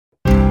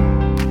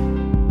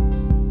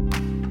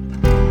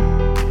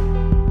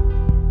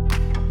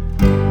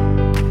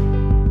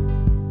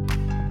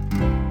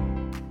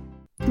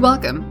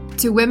Welcome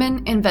to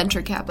Women in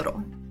Venture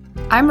Capital.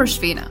 I'm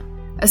Rashvina,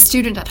 a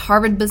student at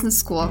Harvard Business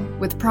School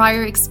with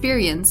prior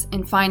experience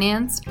in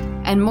finance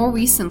and more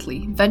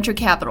recently venture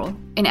capital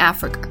in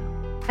Africa.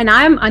 And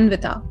I am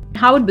Anvita,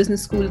 Harvard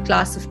Business School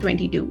class of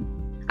 22.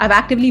 I've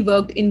actively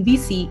worked in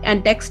VC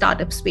and tech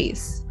startup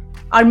space.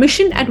 Our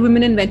mission at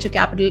Women in Venture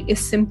Capital is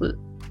simple: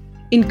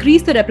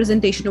 increase the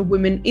representation of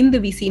women in the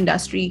VC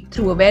industry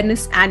through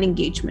awareness and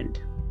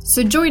engagement.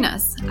 So join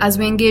us as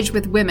we engage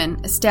with women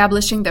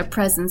establishing their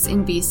presence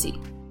in VC.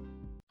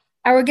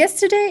 Our guest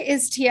today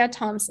is Tia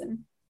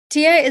Thompson.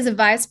 Tia is a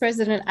vice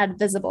president at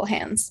Visible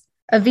Hands,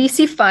 a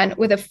VC fund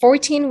with a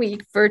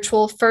 14-week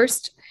virtual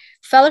first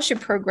fellowship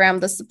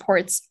program that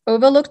supports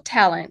overlooked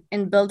talent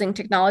in building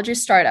technology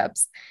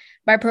startups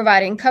by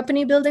providing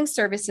company building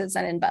services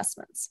and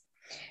investments.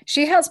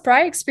 She has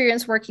prior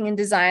experience working in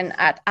design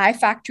at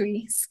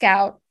iFactory,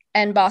 Scout,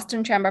 and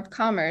Boston Chamber of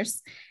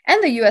Commerce,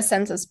 and the U.S.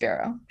 Census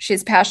Bureau.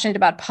 She's passionate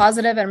about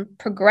positive and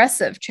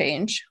progressive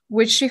change,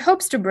 which she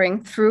hopes to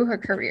bring through her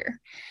career.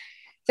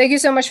 Thank you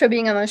so much for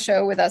being on the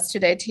show with us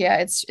today, Tia.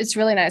 It's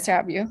really nice to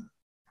have you.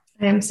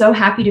 I'm so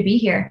happy to be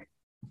here.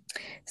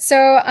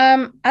 So,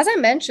 as I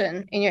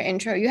mentioned in your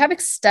intro, you have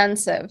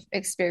extensive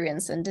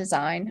experience in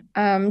design.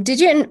 Did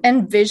you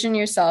envision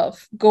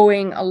yourself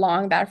going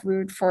along that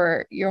route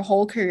for your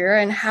whole career?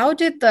 And how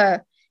did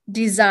the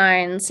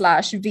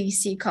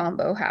design/VC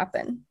combo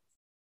happen?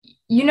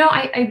 You know,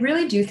 I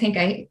really do think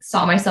I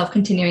saw myself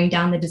continuing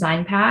down the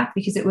design path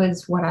because it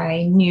was what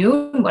I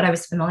knew, what I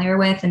was familiar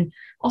with, and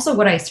also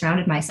what I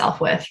surrounded myself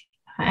with.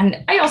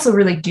 And I also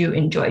really do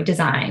enjoy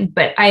design,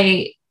 but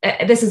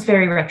this is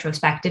very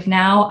retrospective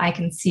now. I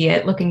can see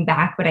it looking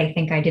back, but I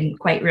think I didn't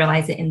quite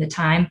realize it in the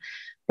time.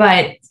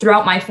 But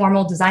throughout my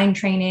formal design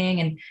training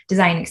and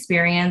design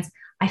experience,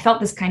 I felt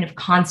this kind of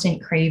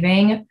constant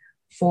craving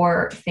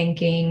for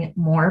thinking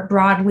more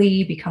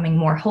broadly, becoming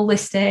more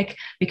holistic,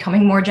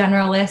 becoming more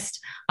generalist.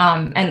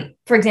 And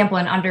for example,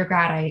 in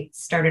undergrad, I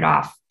started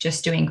off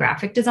just doing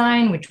graphic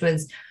design, which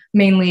was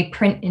mainly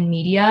print and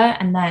media.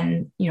 And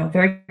then,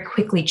 very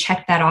quickly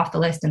checked that off the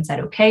list and said,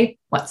 okay,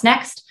 what's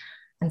next?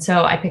 And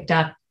so I picked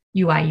up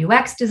UI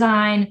UX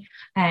design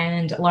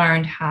and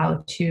learned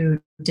how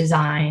to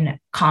design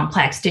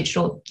complex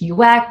digital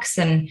UX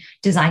and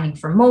designing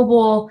for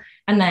mobile.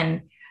 And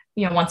then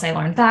once I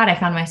learned that, I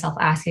found myself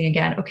asking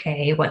again,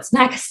 okay, what's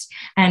next?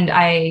 And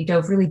I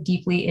dove really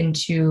deeply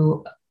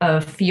into a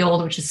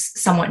field which is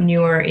somewhat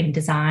newer in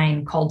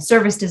design called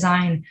service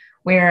design,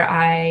 where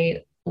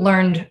I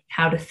learned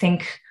how to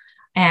think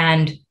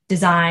and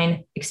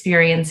design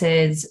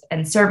experiences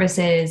and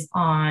services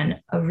on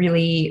a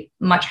really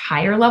much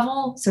higher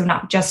level. So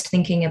not just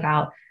thinking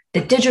about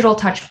the digital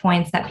touch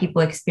points that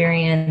people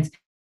experience,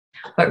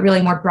 but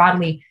really more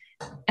broadly,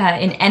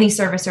 in any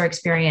service or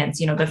experience,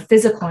 the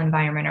physical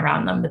environment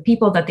around them, the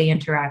people that they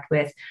interact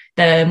with,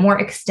 the more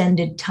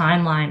extended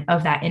timeline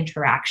of that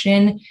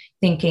interaction,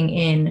 thinking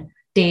in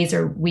days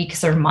or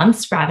weeks or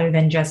months rather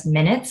than just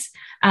minutes,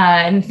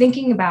 and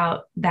thinking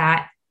about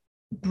that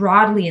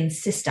broadly in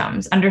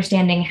systems,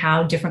 understanding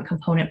how different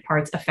component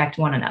parts affect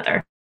one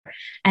another.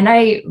 And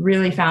I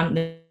really found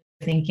the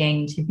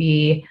thinking to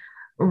be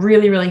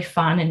really, really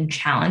fun and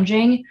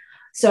challenging.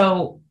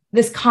 So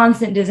this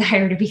constant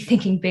desire to be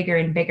thinking bigger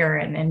and bigger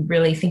and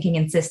really thinking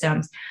in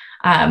systems,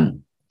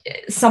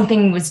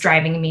 something was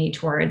driving me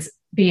towards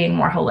being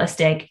more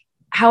holistic.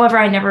 However,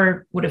 I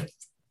never would have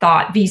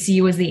thought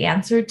VC was the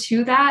answer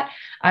to that.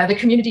 The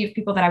community of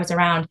people that I was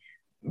around,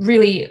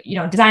 really,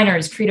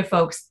 designers, creative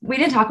folks, we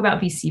didn't talk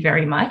about VC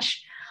very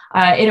much.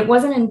 And it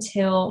wasn't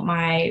until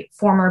my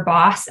former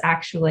boss,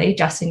 actually,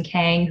 Justin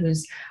Kang,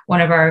 who's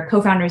one of our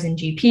co-founders and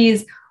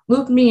GPs,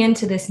 looped me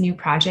into this new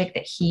project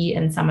that he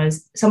and some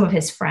of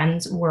his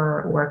friends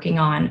were working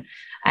on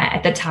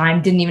at the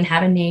time. Didn't even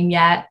have a name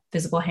yet.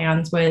 Visible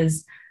Hands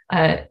was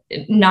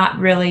not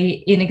really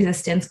in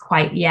existence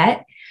quite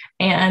yet.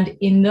 And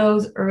in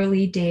those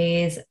early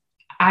days,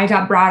 I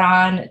got brought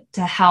on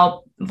to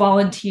help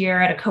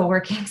volunteer at a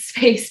co-working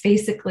space,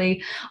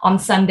 basically on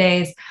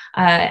Sundays,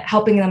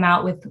 helping them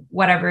out with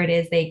whatever it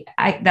is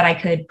that I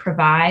could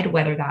provide,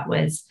 whether that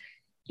was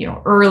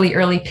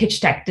early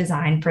pitch deck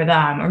design for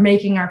them or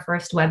making our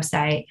first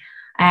website.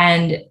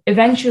 And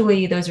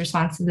eventually those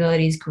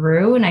responsibilities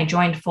grew, and I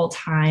joined full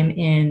time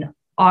in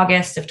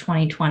August of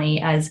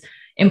 2020 as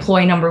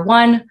employee number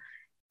one.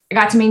 I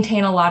got to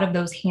maintain a lot of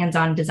those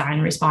hands-on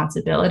design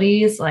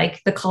responsibilities,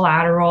 like the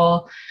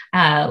collateral,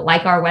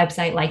 like our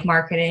website, like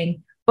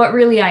marketing. But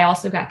really, I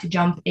also got to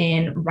jump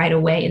in right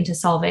away into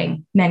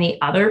solving many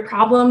other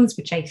problems,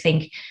 which I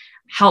think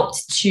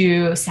helped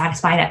to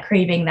satisfy that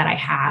craving that I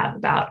have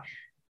about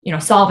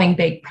solving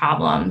big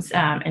problems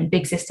and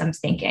big systems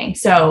thinking.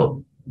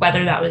 So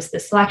whether that was the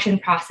selection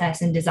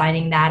process and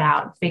designing that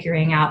out,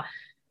 figuring out,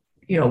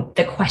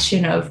 the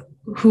question of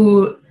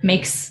who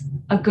makes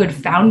a good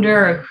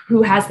founder,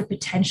 who has the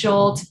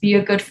potential to be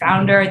a good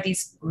founder,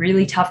 these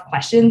really tough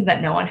questions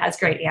that no one has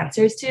great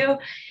answers to,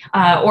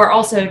 or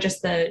also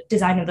just the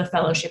design of the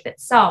fellowship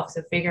itself.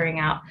 So figuring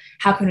out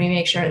how can we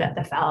make sure that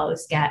the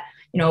fellows get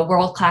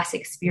world-class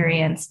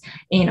experience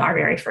in our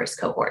very first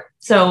cohort.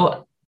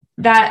 So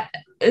that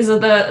is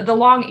the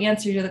long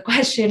answer to the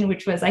question,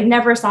 which was I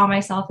never saw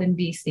myself in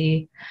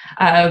VC,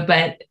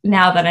 but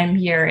now that I'm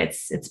here,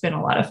 it's been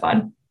a lot of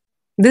fun.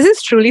 This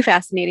is truly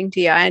fascinating,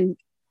 Tia, and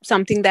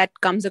something that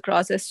comes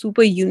across as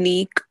super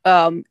unique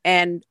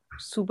and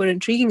super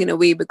intriguing in a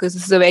way, because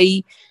this is a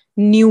very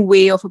new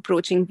way of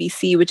approaching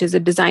VC, which is a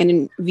design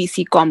and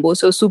VC combo.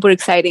 So super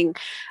exciting.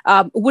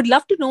 Would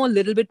love to know a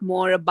little bit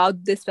more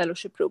about this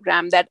fellowship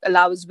program that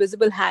allows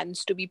Visible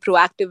Hands to be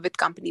proactive with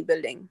company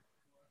building.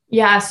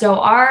 Yeah, so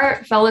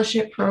our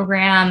fellowship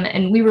program,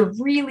 and we were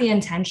really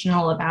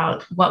intentional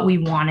about what we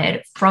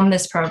wanted from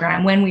this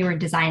program when we were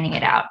designing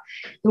it out.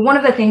 But one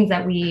of the things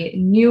that we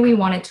knew we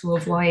wanted to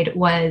avoid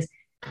was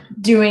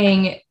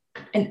doing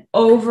an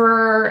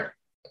over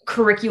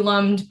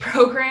curriculumed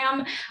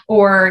program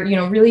or,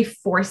 really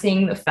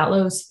forcing the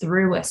fellows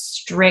through a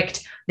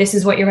strict, this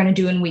is what you're going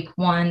to do in week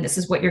 1, this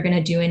is what you're going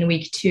to do in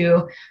week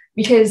 2.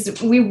 Because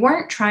we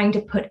weren't trying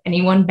to put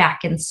anyone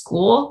back in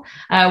school.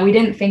 We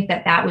didn't think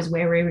that was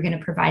where we were going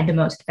to provide the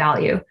most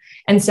value.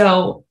 And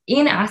so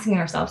in asking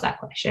ourselves that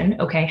question,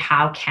 okay,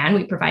 how can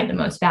we provide the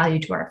most value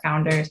to our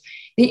founders?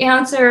 The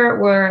answer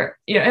were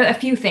a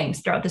few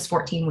things throughout this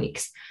 14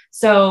 weeks.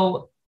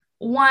 So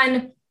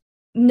one,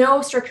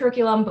 no strict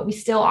curriculum, but we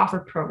still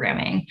offer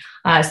programming.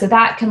 So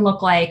that can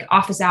look like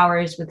office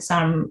hours with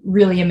some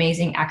really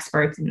amazing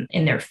experts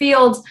in their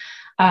fields.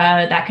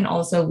 That can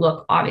also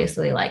look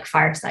obviously like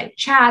fireside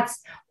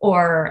chats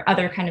or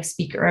other kind of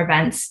speaker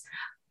events.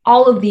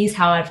 All of these,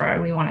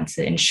 however, we wanted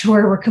to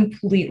ensure were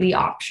completely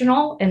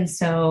optional. And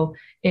so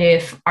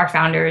if our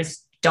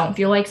founders don't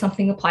feel like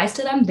something applies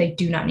to them, they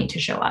do not need to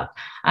show up.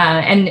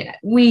 And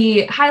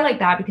we highlight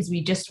that because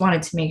we just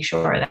wanted to make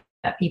sure that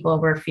people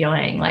were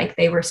feeling like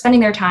they were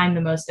spending their time the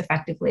most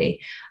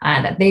effectively,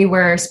 that they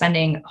were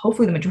spending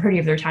hopefully the majority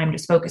of their time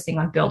just focusing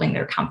on building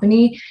their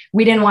company.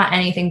 We didn't want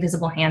anything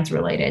Visible Hands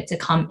related to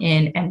come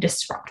in and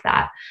disrupt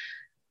that.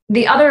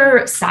 The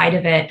other side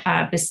of it,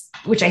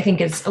 which I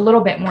think is a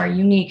little bit more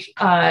unique,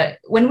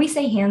 when we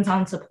say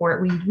hands-on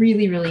support, we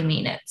really, really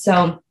mean it.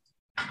 So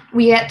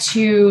we get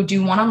to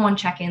do one-on-one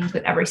check-ins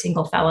with every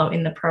single fellow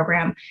in the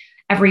program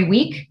every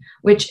week,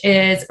 which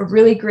is a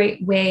really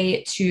great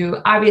way to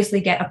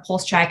obviously get a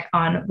pulse check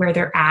on where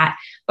they're at,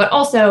 but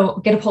also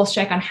get a pulse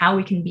check on how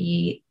we can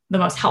be the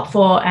most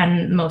helpful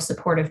and most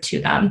supportive to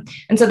them.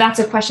 And so that's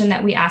a question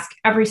that we ask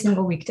every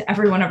single week to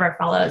every one of our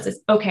fellows is,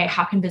 okay,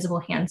 how can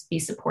Visible Hands be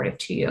supportive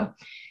to you?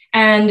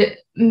 And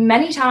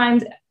many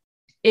times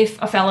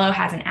if a fellow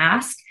has an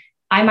ask,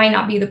 I might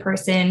not be the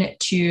person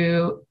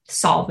to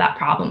solve that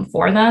problem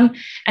for them.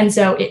 And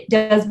so it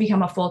does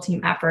become a full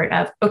team effort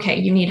of, okay,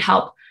 you need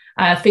help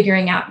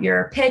figuring out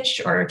your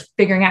pitch or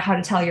figuring out how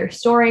to tell your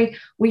story.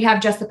 We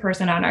have just the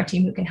person on our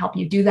team who can help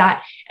you do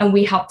that. And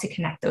we help to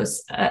connect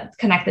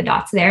the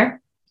dots there.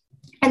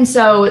 And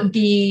so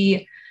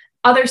the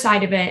other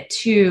side of it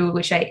too,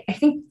 which I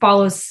think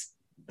follows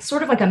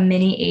sort of like a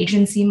mini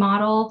agency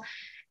model,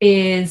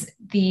 is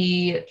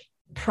the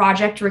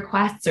project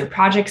requests or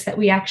projects that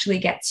we actually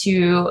get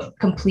to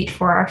complete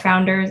for our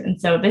founders.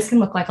 And so this can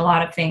look like a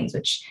lot of things,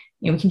 which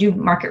we can do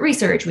market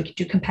research, we can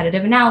do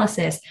competitive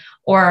analysis,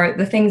 or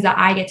the things that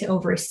I get to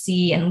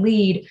oversee and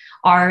lead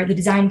are the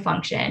design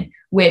function,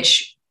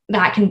 which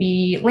that can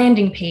be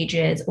landing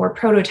pages or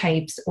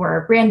prototypes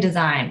or brand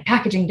design,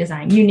 packaging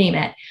design, you name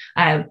it.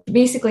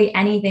 Basically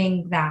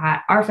anything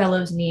that our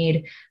fellows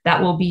need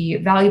that will be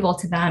valuable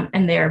to them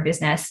and their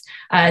business,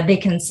 they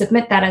can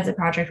submit that as a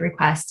project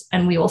request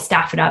and we will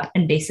staff it up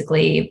and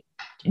basically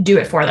do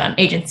it for them,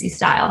 agency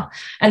style.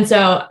 And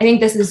so I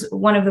think this is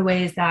one of the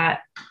ways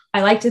that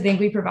I like to think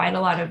we provide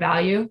a lot of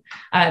value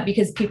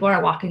because people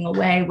are walking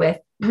away with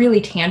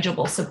really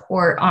tangible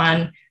support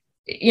on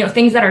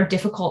things that are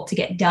difficult to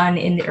get done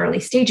in the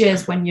early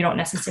stages when you don't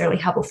necessarily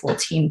have a full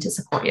team to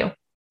support you.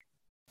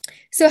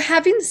 So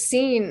having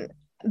seen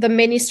the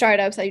many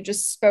startups that you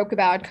just spoke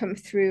about come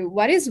through,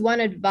 what is one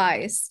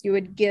advice you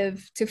would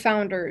give to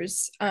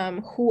founders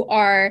who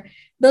are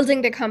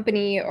building the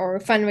company or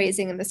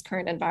fundraising in this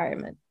current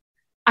environment?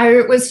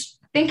 I was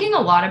thinking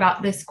a lot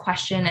about this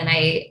question, and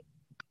I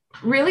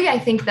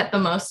think that the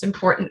most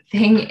important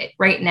thing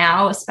right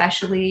now,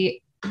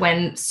 especially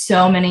when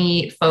so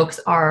many folks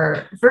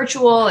are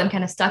virtual and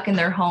kind of stuck in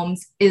their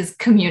homes, is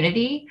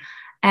community.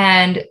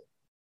 And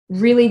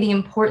really the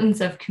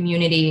importance of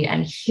community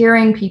and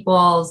hearing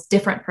people's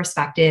different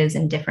perspectives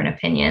and different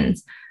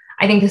opinions.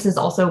 I think this is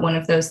also one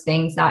of those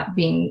things that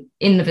being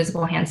in the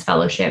Visible Hands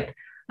Fellowship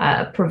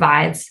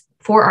provides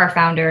for our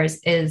founders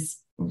is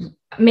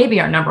maybe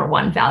our number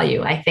one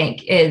value, I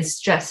think, is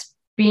just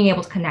being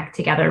able to connect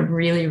together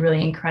really,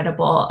 really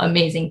incredible,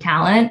 amazing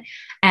talent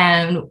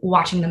and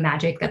watching the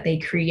magic that they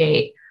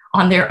create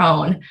on their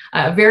own,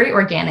 very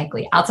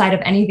organically, outside of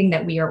anything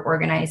that we are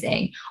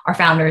organizing. Our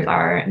founders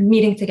are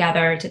meeting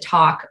together to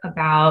talk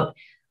about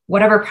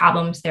whatever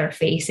problems they're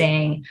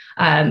facing,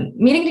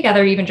 meeting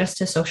together even just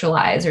to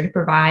socialize or to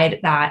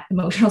provide that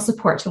emotional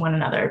support to one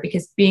another,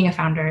 because being a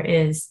founder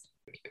is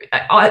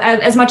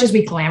as much as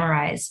we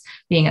glamorize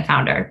being a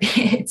founder,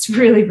 it's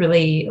really,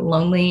 really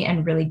lonely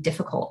and really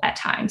difficult at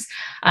times.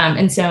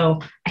 And so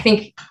I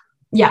think,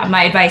 yeah,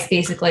 my advice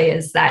basically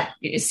is that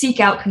seek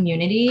out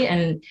community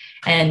and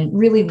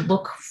really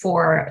look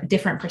for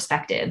different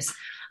perspectives.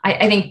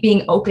 I think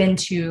being open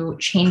to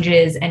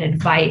changes and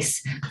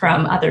advice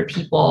from other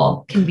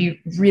people can be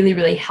really,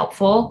 really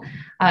helpful.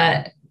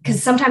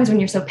 Because sometimes when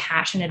you're so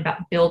passionate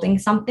about building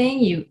something,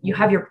 you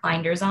have your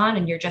blinders on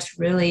and you're just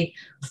really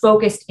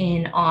focused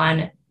in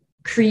on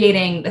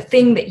creating the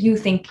thing that you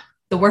think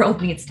the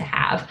world needs to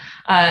have.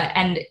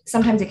 And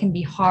sometimes it can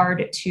be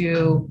hard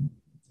to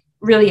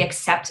really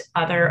accept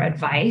other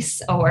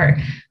advice or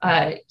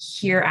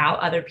hear out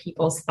other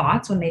people's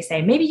thoughts when they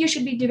say, maybe you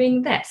should be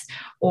doing this,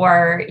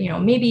 or,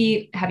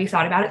 maybe have you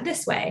thought about it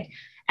this way?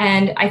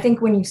 And I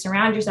think when you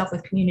surround yourself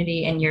with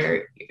community and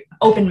you're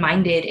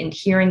open-minded in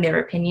hearing their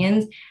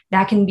opinions,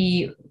 that can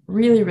be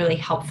really, really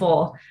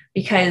helpful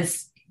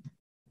because,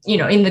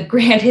 in the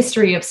grand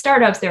history of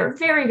startups, there are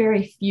very,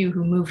 very few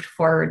who moved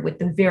forward with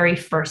the very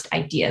first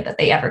idea that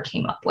they ever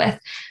came up with.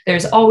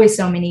 There's always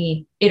so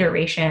many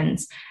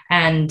iterations.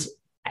 And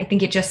I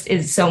think it just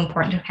is so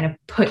important to kind of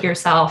put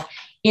yourself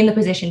in the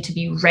position to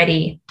be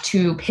ready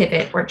to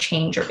pivot or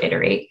change or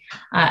iterate.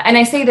 And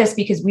I say this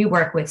because we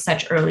work with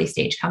such early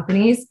stage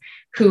companies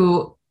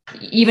who,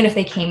 even if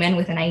they came in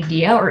with an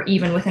idea or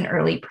even with an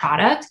early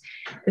product,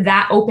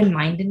 that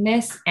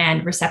open-mindedness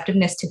and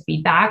receptiveness to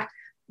feedback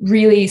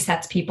really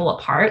sets people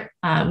apart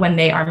when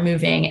they are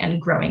moving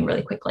and growing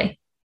really quickly.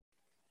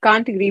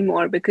 Can't agree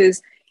more,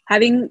 because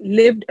having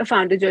lived a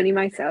founder journey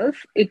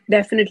myself, it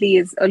definitely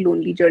is a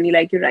lonely journey,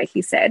 like you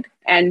rightly said.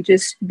 And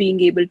just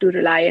being able to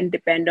rely and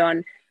depend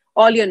on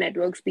all your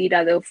networks, be it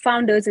other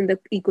founders in the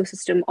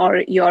ecosystem or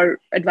your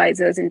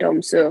advisors in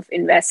terms of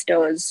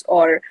investors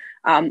or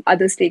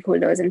other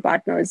stakeholders and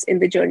partners in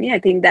the journey. I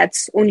think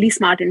that's only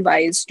smart and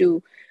wise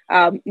to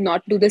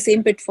not do the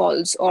same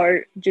pitfalls,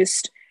 or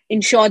just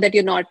ensure that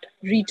you're not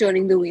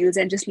returning the wheels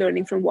and just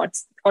learning from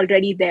what's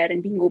already there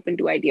and being open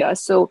to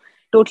ideas. So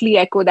totally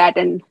echo that.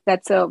 And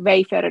that's a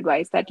very fair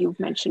advice that you've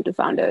mentioned to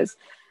founders.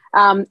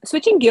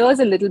 Switching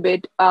gears a little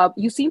bit,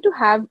 you seem to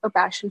have a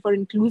passion for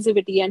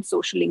inclusivity and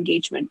social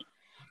engagement.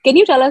 Can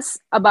you tell us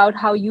about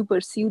how you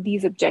pursue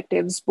these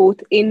objectives,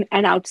 both in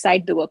and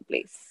outside the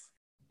workplace?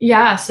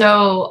 Yeah,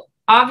 so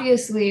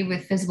obviously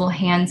with Visible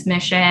Hands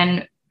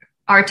mission,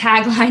 our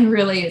tagline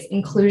really is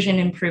inclusion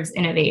improves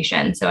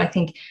innovation. So I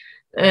think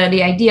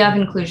the idea of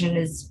inclusion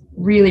is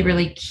really,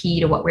 really key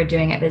to what we're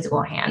doing at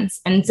Visible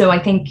Hands. And so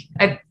I think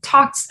I've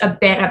talked a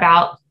bit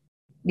about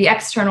the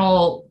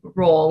external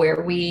role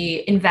where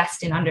we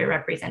invest in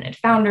underrepresented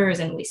founders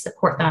and we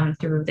support them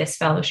through this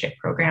fellowship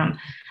program.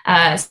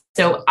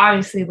 So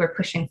obviously we're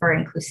pushing for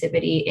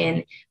inclusivity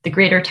in the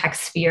greater tech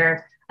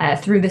sphere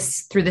through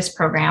this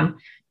program.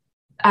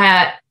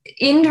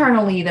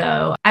 Internally,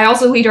 though, I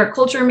also lead our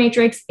culture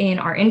matrix in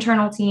our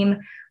internal team,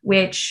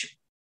 which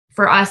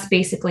for us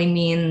basically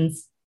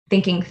means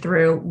thinking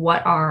through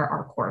what are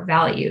our core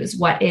values,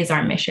 what is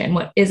our mission,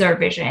 what is our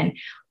vision,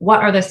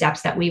 what are the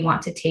steps that we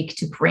want to take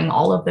to bring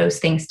all of those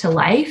things to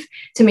life,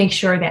 to make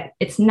sure that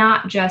it's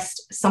not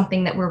just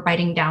something that we're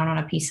writing down on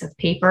a piece of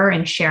paper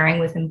and sharing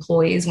with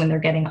employees when they're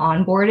getting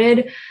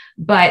onboarded,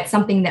 but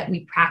something that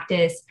we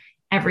practice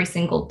every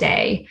single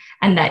day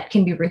and that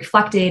can be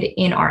reflected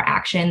in our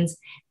actions,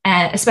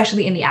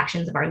 especially in the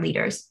actions of our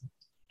leaders.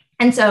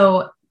 And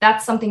so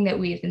that's something that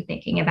we've been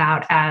thinking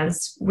about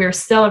as we're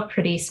still a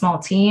pretty small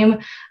team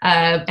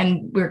and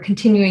we're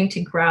continuing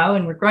to grow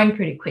and we're growing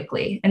pretty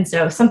quickly. And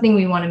so something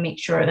we want to make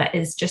sure that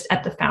is just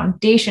at the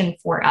foundation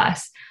for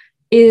us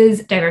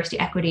is diversity,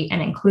 equity,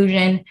 and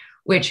inclusion,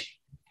 which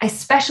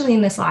especially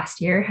in this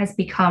last year has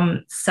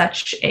become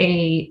such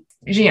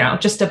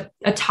just a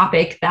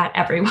topic that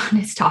everyone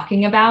is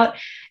talking about.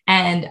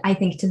 And I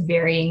think to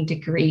varying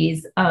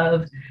degrees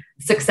of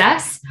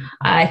success.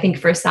 I think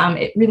for some,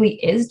 it really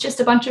is just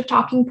a bunch of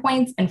talking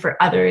points. And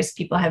for others,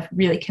 people have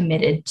really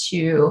committed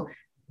to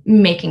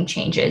making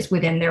changes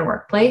within their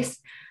workplace.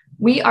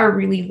 We are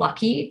really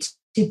lucky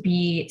to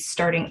be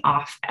starting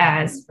off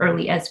as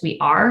early as we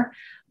are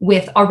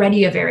with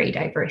already a very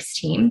diverse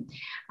team.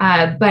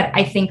 But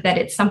I think that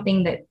it's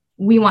something that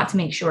we want to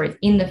make sure is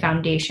in the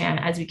foundation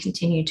as we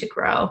continue to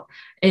grow,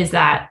 is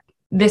that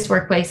this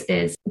workplace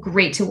is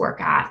great to work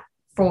at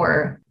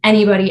for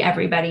anybody,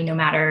 everybody, no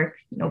matter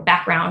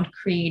background,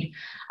 creed,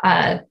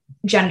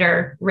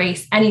 gender,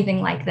 race,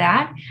 anything like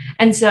that.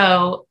 And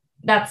so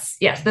this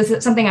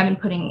is something I've been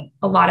putting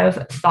a lot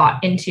of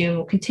thought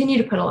into, continue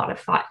to put a lot of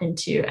thought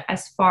into,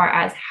 as far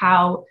as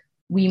how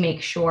we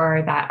make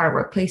sure that our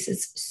workplace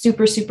is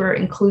super, super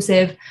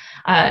inclusive,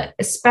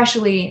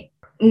 especially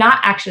not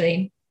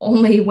actually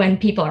only when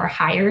people are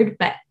hired,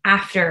 but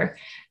after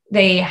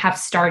they have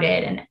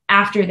started and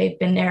after they've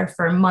been there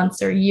for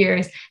months or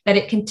years, that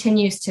it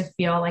continues to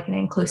feel like an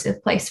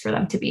inclusive place for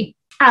them to be.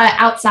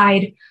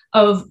 Outside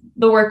of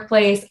the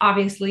workplace,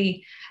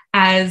 obviously,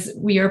 as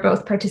we are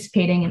both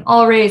participating in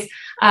All-Raise,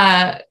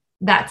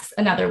 that's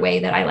another way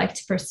that I like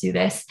to pursue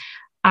this.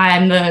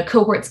 I'm the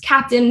cohort's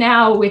captain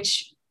now,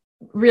 which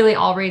really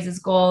all raises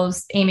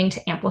goals aiming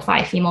to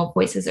amplify female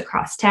voices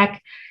across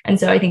tech. And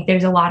so I think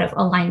there's a lot of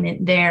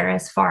alignment there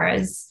as far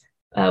as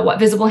what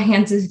Visible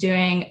Hands is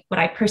doing. What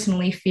I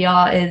personally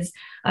feel is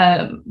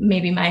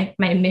maybe my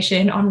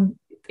mission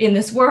in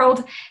this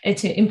world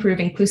is to improve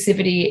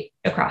inclusivity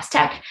across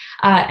tech.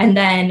 And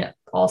then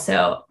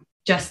also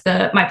just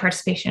my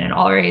participation in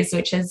All Raise,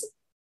 which has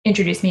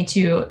introduced me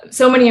to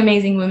so many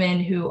amazing women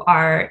who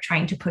are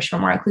trying to push for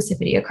more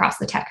inclusivity across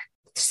the tech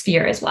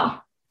sphere as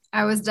well.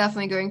 I was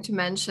definitely going to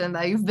mention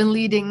that you've been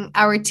leading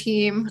our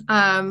team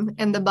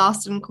in the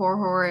Boston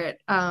cohort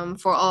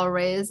for All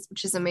Raise,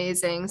 which is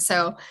amazing.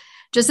 So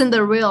just in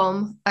the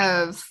realm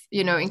of,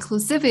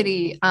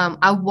 inclusivity,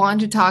 I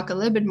want to talk a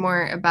little bit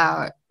more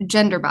about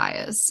gender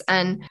bias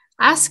and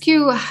ask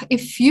you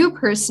if you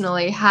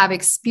personally have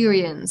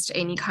experienced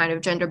any kind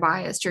of gender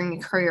bias during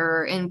your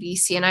career in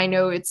VC. And I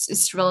know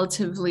it's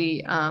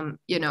relatively,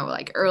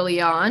 like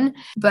early on,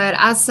 but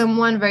as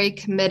someone very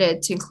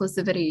committed to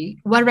inclusivity,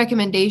 what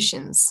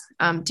recommendations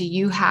do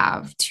you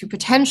have to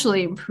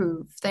potentially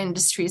improve the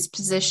industry's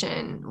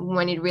position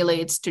when it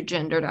relates to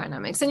gender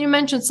dynamics? And you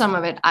mentioned some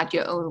of it at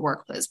your own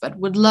workplace, but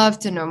would love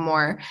to know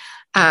more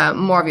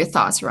of your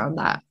thoughts around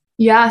that.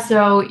 Yeah,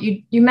 so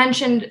you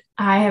mentioned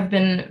I have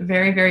been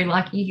very, very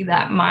lucky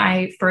that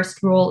my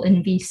first role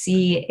in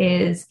VC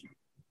is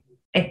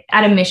at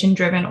a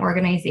mission-driven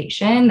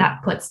organization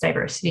that puts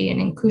diversity and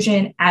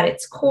inclusion at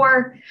its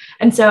core.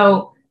 And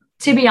so,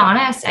 to be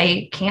honest,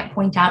 I can't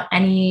point out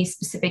any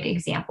specific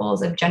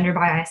examples of gender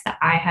bias that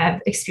I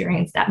have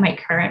experienced at my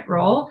current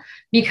role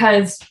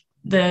because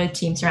the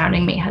team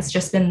surrounding me has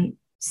just been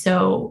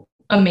so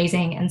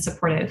amazing and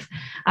supportive.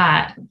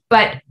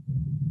 But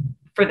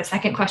for the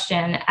second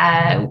question,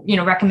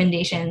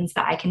 recommendations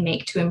that I can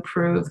make to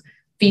improve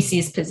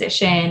VC's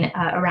position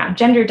around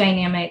gender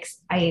dynamics,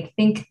 I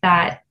think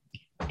that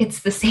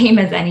it's the same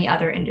as any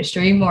other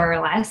industry, more or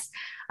less,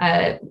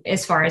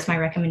 as far as my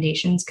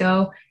recommendations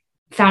go.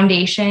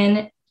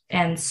 Foundation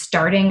and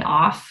starting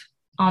off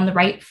on the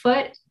right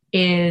foot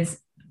is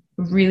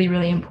really,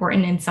 really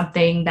important and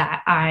something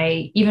that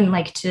I even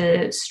like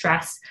to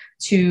stress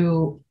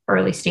to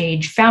early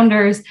stage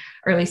founders,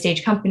 early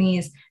stage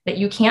companies, that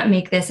you can't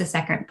make this a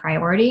second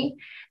priority.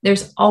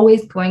 There's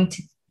always going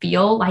to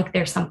feel like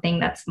there's something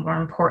that's more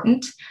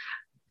important.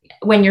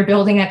 When you're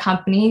building a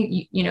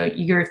company,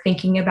 you're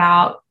thinking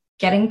about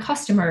getting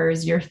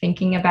customers, you're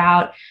thinking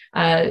about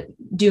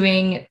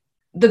doing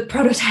the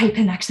prototype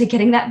and actually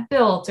getting that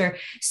built, or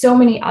so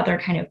many other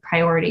kind of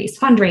priorities,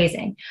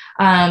 fundraising.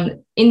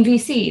 In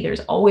VC, there's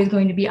always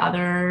going to be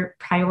other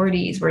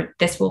priorities where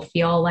this will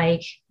feel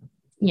like,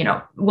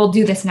 we'll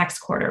do this next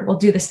quarter, we'll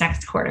do this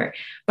next quarter.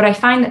 But I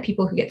find that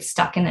people who get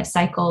stuck in this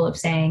cycle of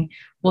saying,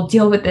 we'll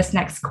deal with this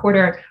next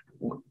quarter,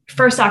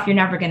 first off, you're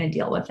never going to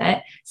deal with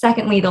it.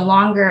 Secondly, the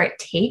longer it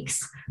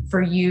takes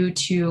for you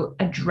to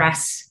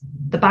address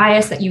the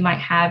bias that you might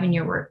have in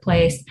your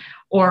workplace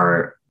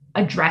or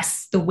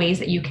address the ways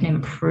that you can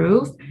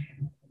improve,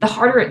 the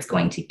harder it's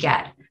going to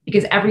get.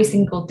 Because every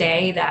single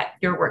day that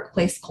your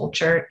workplace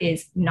culture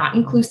is not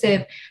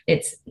inclusive,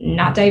 it's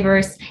not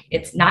diverse,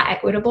 it's not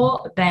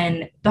equitable,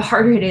 then the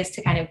harder it is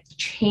to kind of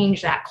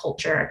change that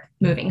culture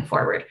moving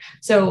forward.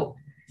 So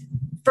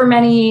for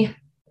many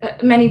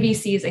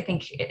VCs, I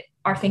think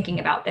are thinking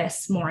about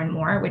this more and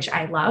more, which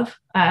I love.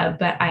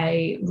 But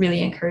I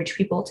really encourage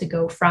people to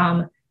go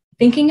from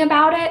thinking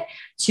about it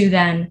to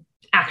then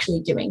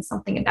actually doing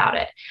something about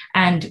it.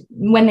 And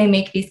when they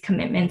make these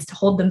commitments, to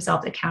hold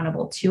themselves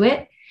accountable to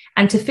it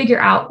and to figure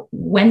out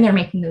when they're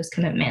making those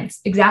commitments,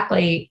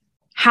 exactly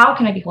how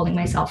can I be holding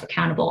myself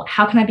accountable?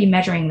 How can I be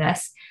measuring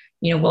this?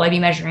 Will I be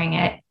measuring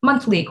it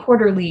monthly,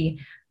 quarterly,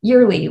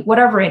 yearly,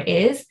 whatever it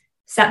is?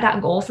 Set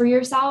that goal for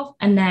yourself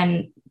and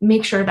then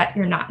make sure that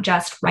you're not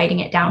just writing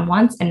it down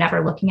once and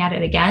never looking at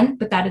it again,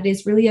 but that it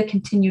is really a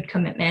continued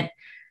commitment,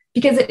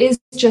 because it is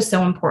just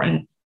so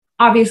important.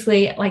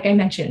 Obviously, like I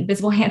mentioned,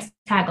 Visible Hands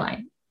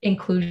tagline,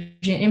 inclusion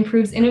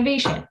improves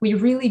innovation. We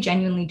really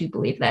genuinely do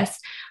believe this,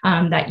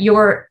 that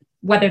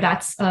whether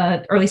that's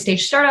an early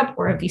stage startup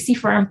or a VC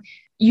firm,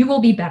 you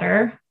will be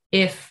better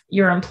if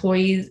your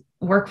employees'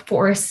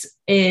 workforce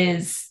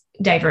is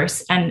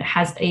diverse and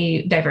has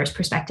a diverse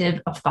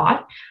perspective of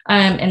thought.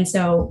 And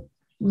so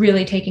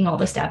really taking all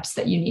the steps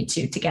that you need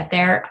to get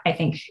there, I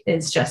think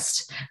is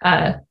just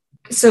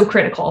so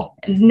critical,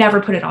 and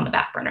never put it on the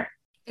back burner.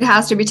 It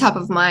has to be top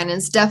of mind.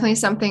 It's definitely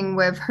something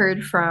we've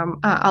heard from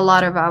a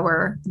lot of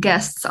our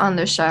guests on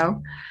the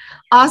show.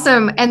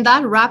 Awesome. And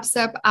that wraps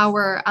up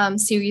our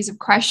series of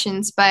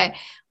questions. But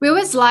we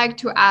always like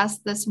to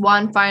ask this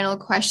one final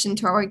question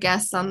to our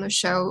guests on the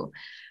show.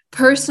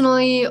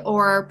 Personally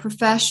or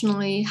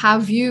professionally,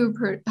 have you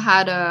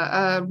had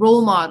a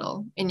role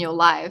model in your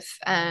life?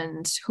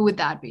 And who would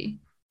that be?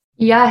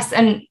 Yes.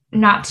 And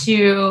not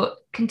to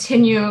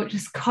continue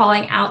just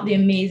calling out the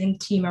amazing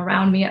team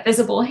around me at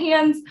Visible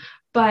Hands,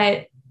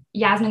 but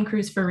Yasmin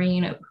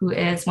Cruz-Farine, who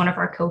is one of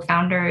our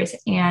co-founders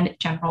and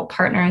general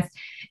partners,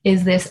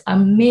 is this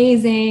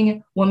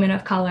amazing woman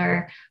of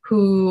color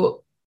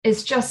who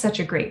is just such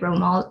a great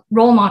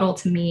role model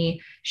to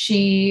me.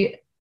 She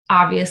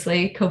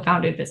obviously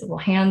co-founded Visible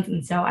Hands,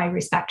 and so I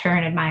respect her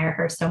and admire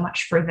her so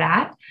much for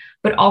that.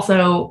 But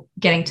also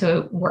getting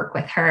to work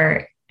with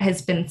her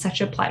has been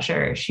such a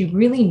pleasure. She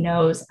really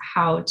knows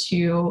how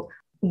to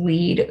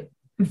lead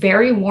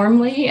very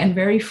warmly and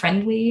very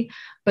friendly,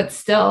 but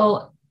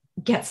still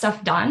get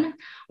stuff done,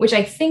 which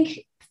I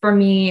think for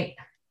me,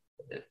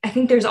 I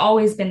think there's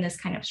always been this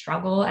kind of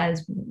struggle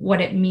as what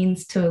it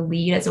means to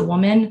lead as a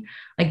woman.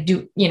 Like,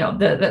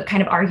 the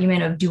kind of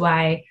argument of, do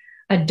I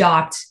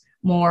adopt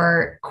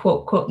more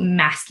quote, quote,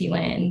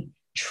 masculine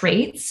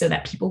traits so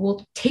that people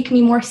will take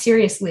me more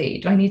seriously?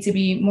 Do I need to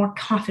be more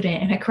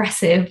confident and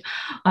aggressive?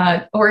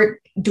 Or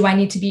do I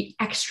need to be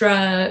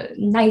extra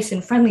nice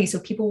and friendly so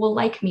people will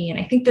like me? And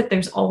I think that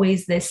there's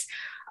always this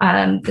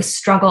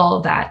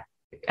struggle that,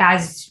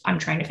 as I'm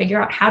trying to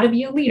figure out how to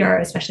be a leader,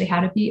 especially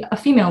how to be a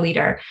female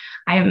leader,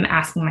 I am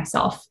asking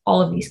myself all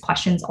of these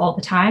questions all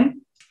the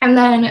time. And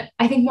then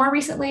I think more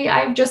recently,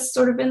 I've just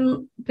sort of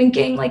been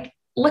thinking, like,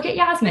 look at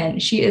Yasmin.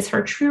 She is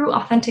her true,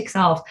 authentic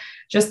self,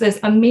 just this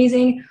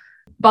amazing,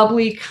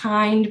 bubbly,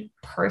 kind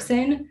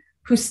person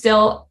who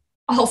still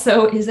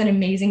also is an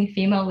amazing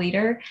female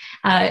leader.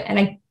 And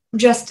I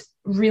just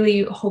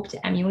really hope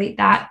to emulate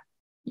that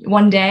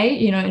one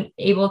day, and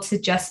able to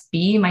just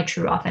be my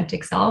true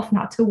authentic self,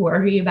 not to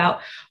worry about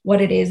what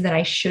it is that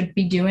I should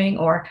be doing,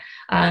 or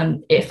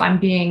if I'm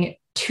being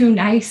too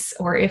nice,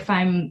 or if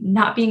I'm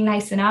not being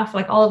nice enough,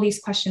 like all of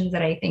these questions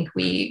that I think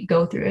we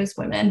go through as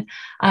women.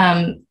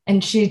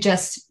 And she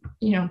just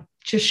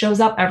shows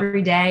up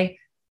every day,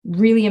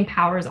 really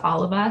empowers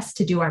all of us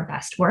to do our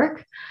best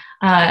work.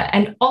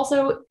 And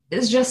also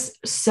is just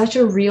such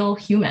a real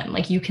human.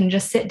 Like, you can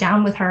just sit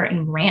down with her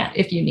and rant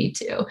if you need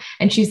to,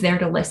 and she's there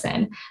to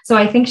listen. So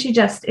I think she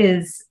just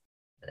is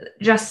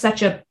just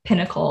such a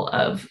pinnacle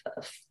of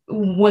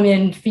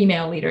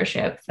female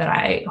leadership that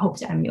I hope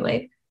to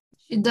emulate.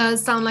 It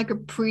does sound like a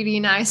pretty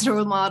nice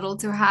role model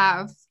to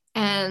have.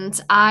 And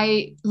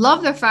I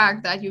love the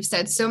fact that you've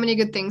said so many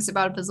good things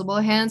about Visible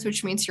Hands,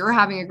 which means you're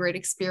having a great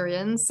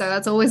experience. So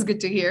that's always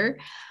good to hear.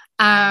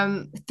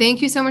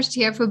 Thank you so much,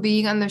 Tia, for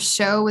being on the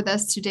show with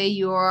us today.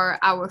 You're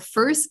our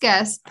first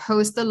guest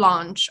post the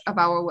launch of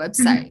our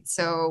website. Mm-hmm.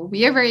 So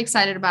we are very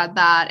excited about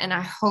that. And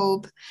I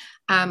hope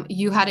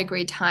you had a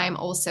great time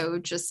also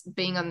just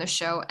being on the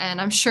show.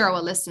 And I'm sure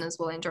our listeners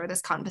will enjoy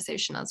this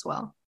conversation as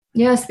well.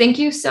 Yes, thank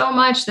you so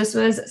much. This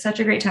was such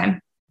a great time.